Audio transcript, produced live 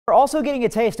We're also getting a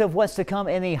taste of what's to come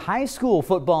in the high school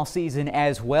football season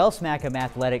as well. Smackham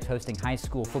Athletics hosting high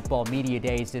school football media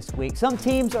days this week. Some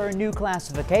teams are in new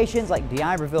classifications like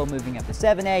D'Iberville moving up to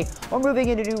 7A or moving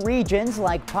into new regions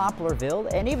like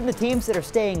Poplarville. And even the teams that are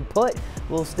staying put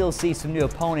will still see some new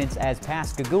opponents as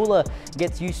Pascagoula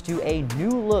gets used to a new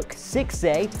look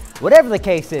 6A. Whatever the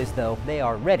case is though, they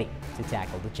are ready to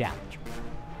tackle the challenge.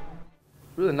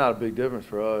 Really not a big difference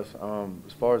for us.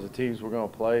 As far as the teams we're going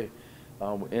to play,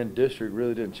 in district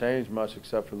really didn't change much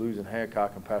except for losing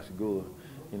Hancock and Pascagoula.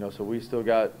 So we still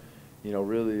got,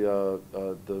 really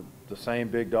the same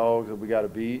big dogs that we got to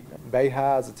beat. Bay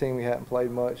High is a team we hadn't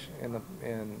played much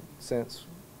since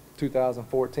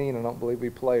 2014. I don't believe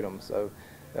we played them, so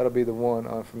that'll be the one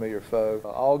unfamiliar foe.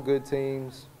 All good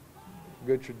teams,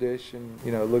 good tradition.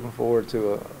 Looking forward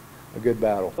to a good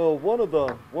battle. Well, one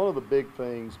of the big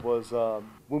things was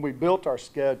when we built our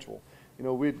schedule.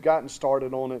 We'd gotten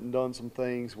started on it and done some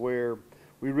things where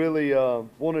we really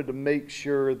wanted to make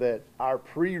sure that our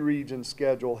pre-region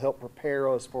schedule helped prepare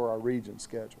us for our region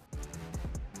schedule.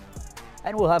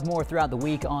 And we'll have more throughout the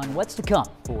week on what's to come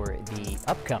for the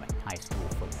upcoming high school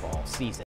football season.